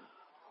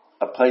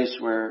a place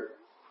where,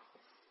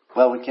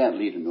 we can't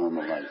lead a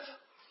normal life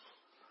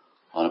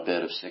on a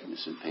bed of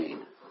sickness and pain.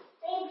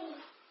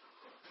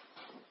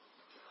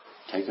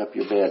 Take up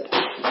your bed.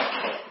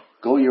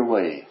 Go your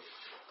way.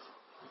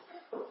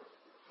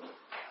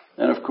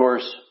 And of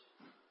course,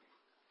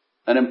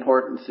 an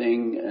important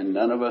thing, and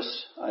none of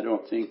us, I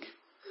don't think,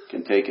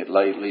 can take it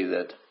lightly,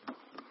 that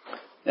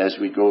as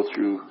we go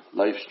through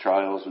life's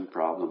trials and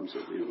problems,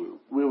 that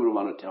we would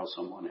want to tell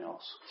someone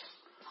else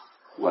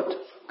what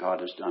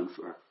God has done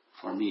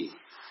for me.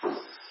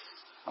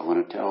 I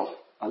want to tell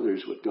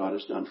others what God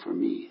has done for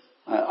me.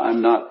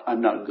 I'm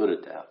not good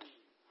at that.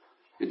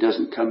 It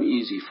doesn't come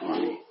easy for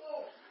me.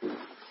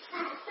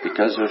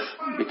 Because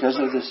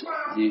of this,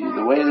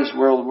 the way this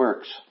world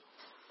works,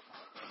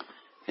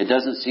 it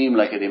doesn't seem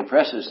like it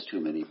impresses too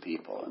many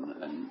people,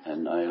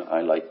 and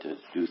I like to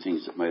do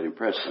things that might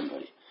impress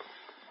somebody.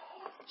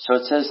 So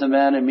it says, the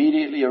man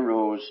immediately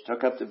arose,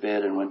 took up the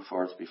bed, and went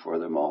forth before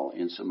them all,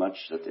 insomuch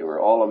that they were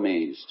all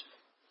amazed,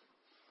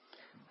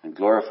 and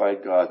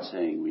glorified God,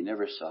 saying, we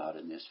never saw it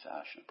in this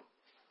fashion.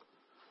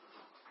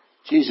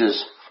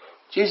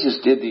 Jesus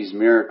did these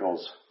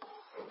miracles,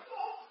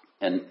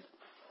 and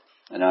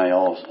I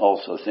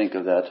also think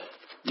of that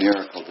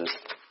miracle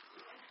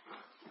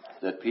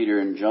that Peter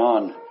and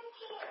John,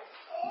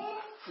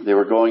 they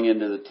were going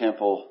into the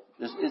temple.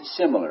 It's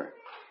similar.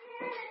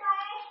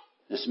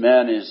 This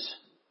man is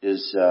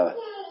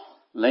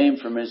lame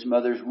from his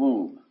mother's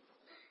womb.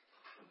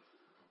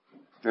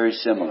 Very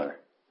similar.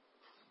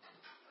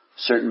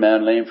 A certain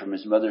man lame from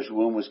his mother's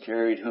womb was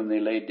carried, whom they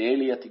laid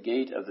daily at the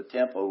gate of the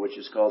temple, which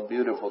is called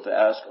Beautiful, to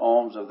ask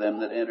alms of them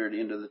that entered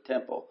into the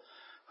temple,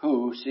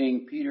 who,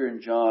 seeing Peter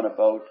and John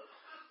about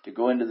to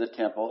go into the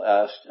temple,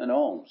 asked an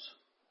alms.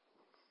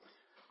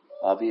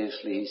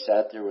 Obviously, he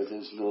sat there with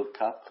his little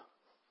cup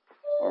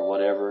or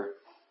whatever,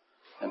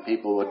 and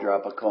people would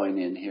drop a coin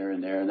in here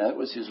and there, and that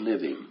was his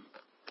living.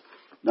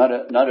 Not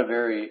a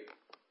very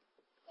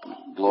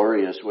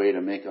glorious way to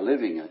make a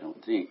living, I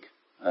don't think.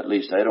 At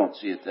least I don't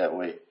see it that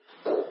way.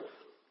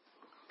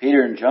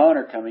 Peter and John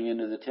are coming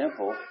into the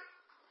temple,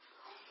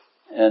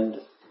 and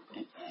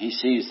he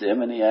sees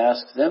them, and he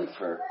asks them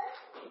for,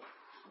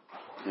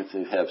 if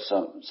they have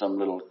some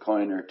little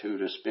coin or two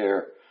to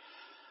spare.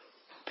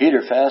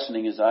 Peter,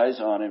 fastening his eyes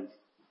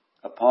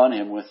upon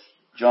him with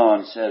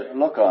John, said,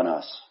 look on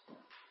us.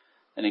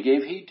 And he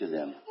gave heed to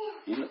them.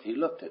 He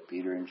looked at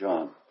Peter and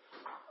John,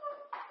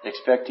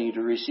 expecting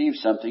to receive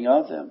something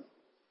of them.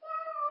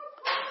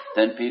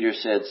 Then Peter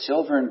said,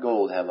 "Silver and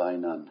gold have I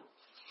none.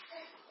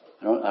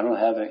 I don't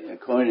have a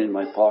coin in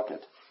my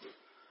pocket.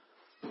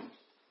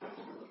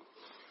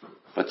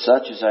 But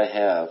such as I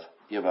have,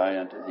 give I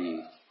unto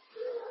thee.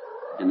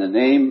 In the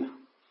name,"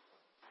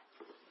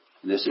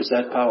 this is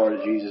that power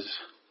that Jesus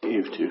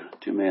gave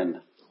to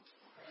men.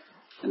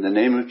 "In the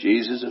name of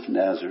Jesus of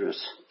Nazareth,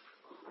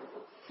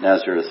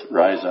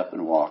 rise up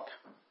and walk."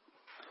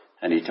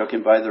 And he took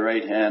him by the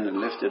right hand and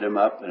lifted him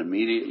up, and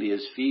immediately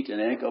his feet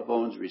and ankle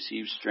bones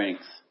received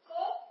strength.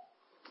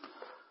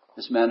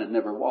 This man had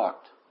never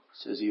walked. It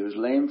says he was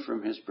lame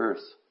from his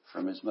birth,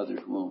 from his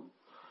mother's womb.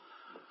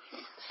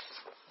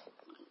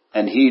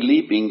 And he,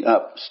 leaping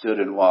up, stood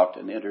and walked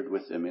and entered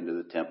with them into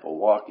the temple,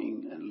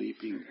 walking and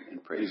leaping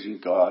and praising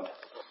God.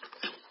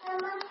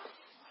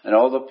 And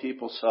all the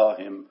people saw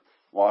him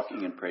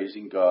walking and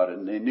praising God,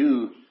 and they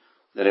knew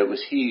that it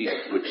was he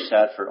which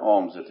sat for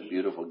alms at the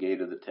beautiful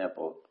gate of the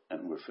temple,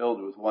 and were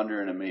filled with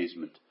wonder and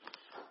amazement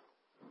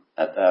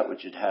at that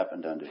which had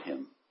happened unto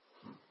him.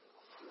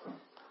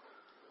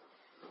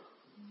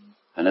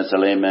 And as the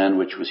lame man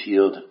which was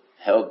healed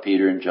held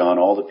Peter and John,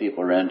 all the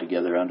people ran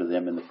together unto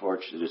them in the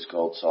porch that is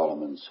called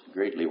Solomon's,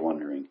 greatly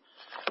wondering.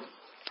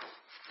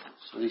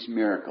 So these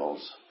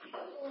miracles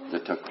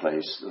that took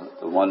place,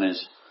 the one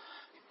is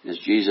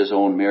Jesus'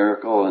 own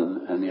miracle,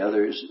 and the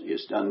other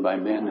is done by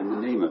men in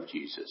the name of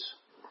Jesus.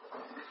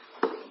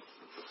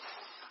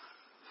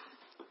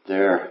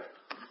 They're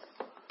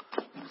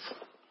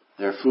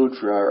food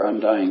for our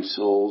undying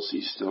souls,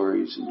 these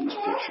stories and these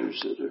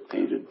pictures that are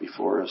painted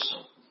before us.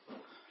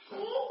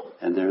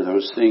 And they're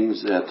those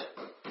things that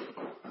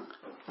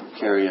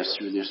carry us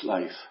through this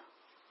life.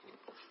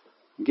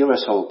 And give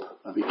us hope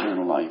of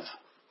eternal life.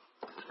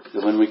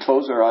 That when we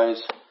close our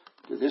eyes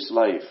to this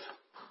life,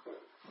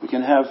 we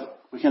can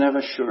have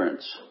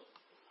assurance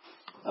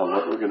of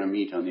what we're going to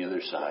meet on the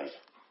other side.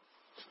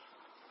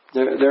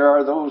 There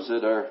are those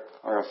that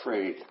are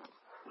afraid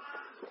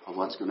of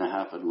what's going to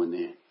happen when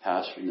they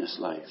pass from this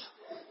life.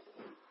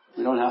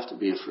 We don't have to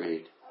be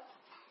afraid.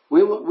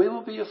 We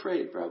will be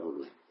afraid,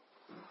 probably.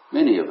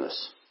 Many of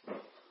us.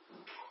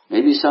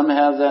 Maybe some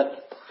have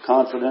that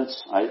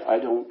confidence. I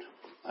don't.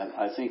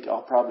 I think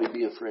I'll probably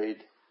be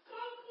afraid.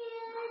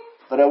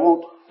 But I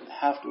won't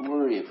have to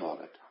worry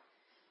about it.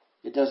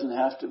 It doesn't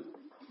have to,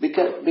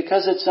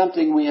 because it's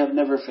something we have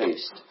never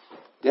faced.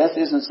 Death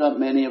isn't something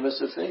many of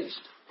us have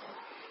faced.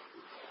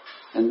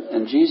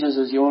 And Jesus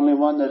is the only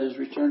one that has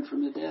returned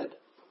from the dead.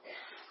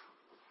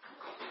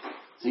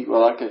 I think,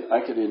 well,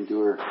 I could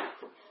endure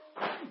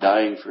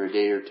dying for a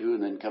day or two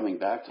and then coming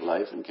back to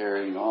life and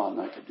carrying on.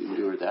 I could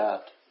endure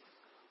that.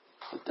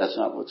 But that's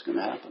not what's going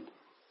to happen.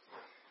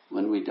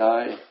 When we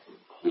die,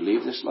 we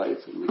leave this life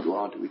and we go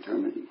on to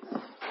eternity.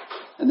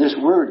 And this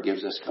word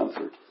gives us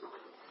comfort.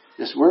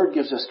 This word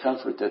gives us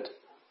comfort that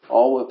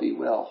all will be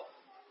well.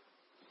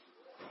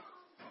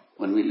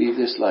 When we leave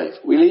this life,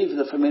 we leave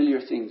the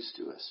familiar things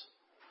to us.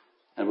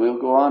 And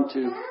we'll go on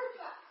to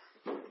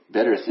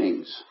better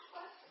things.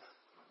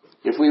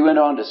 If we went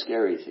on to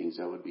scary things,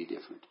 that would be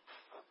different.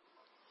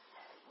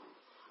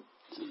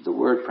 The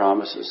word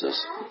promises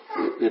us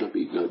it'll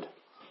be good.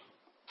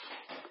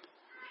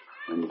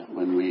 And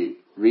when we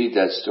read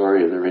that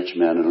story of the rich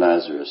man and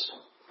Lazarus,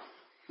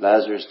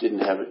 Lazarus didn't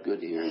have it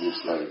good here in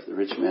this life. The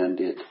rich man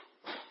did.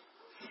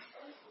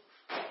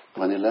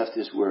 When he left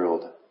this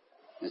world,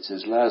 it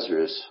says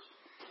Lazarus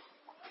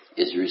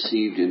is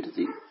received into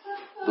the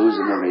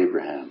bosom of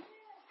Abraham.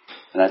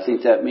 And I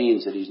think that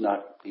means that he's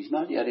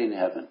not yet in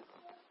heaven,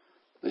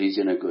 but he's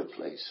in a good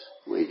place,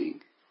 waiting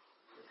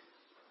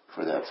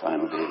for that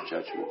final day of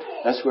judgment.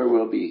 That's where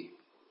we'll be.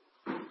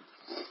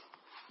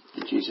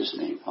 In Jesus'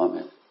 name,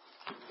 amen.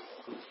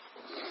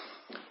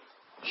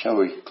 Shall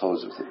we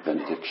close with a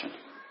benediction?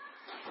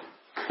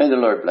 May the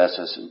Lord bless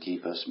us and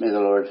keep us. May the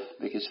Lord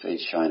make his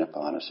face shine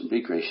upon us and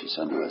be gracious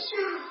unto us.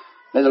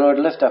 May the Lord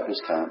lift up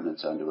his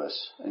countenance unto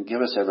us and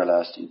give us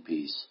everlasting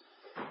peace.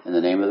 In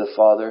the name of the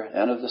Father,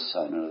 and of the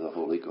Son, and of the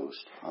Holy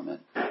Ghost. Amen.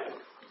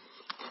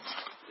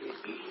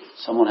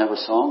 Someone have a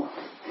song?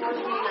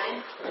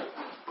 429.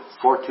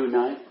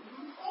 429.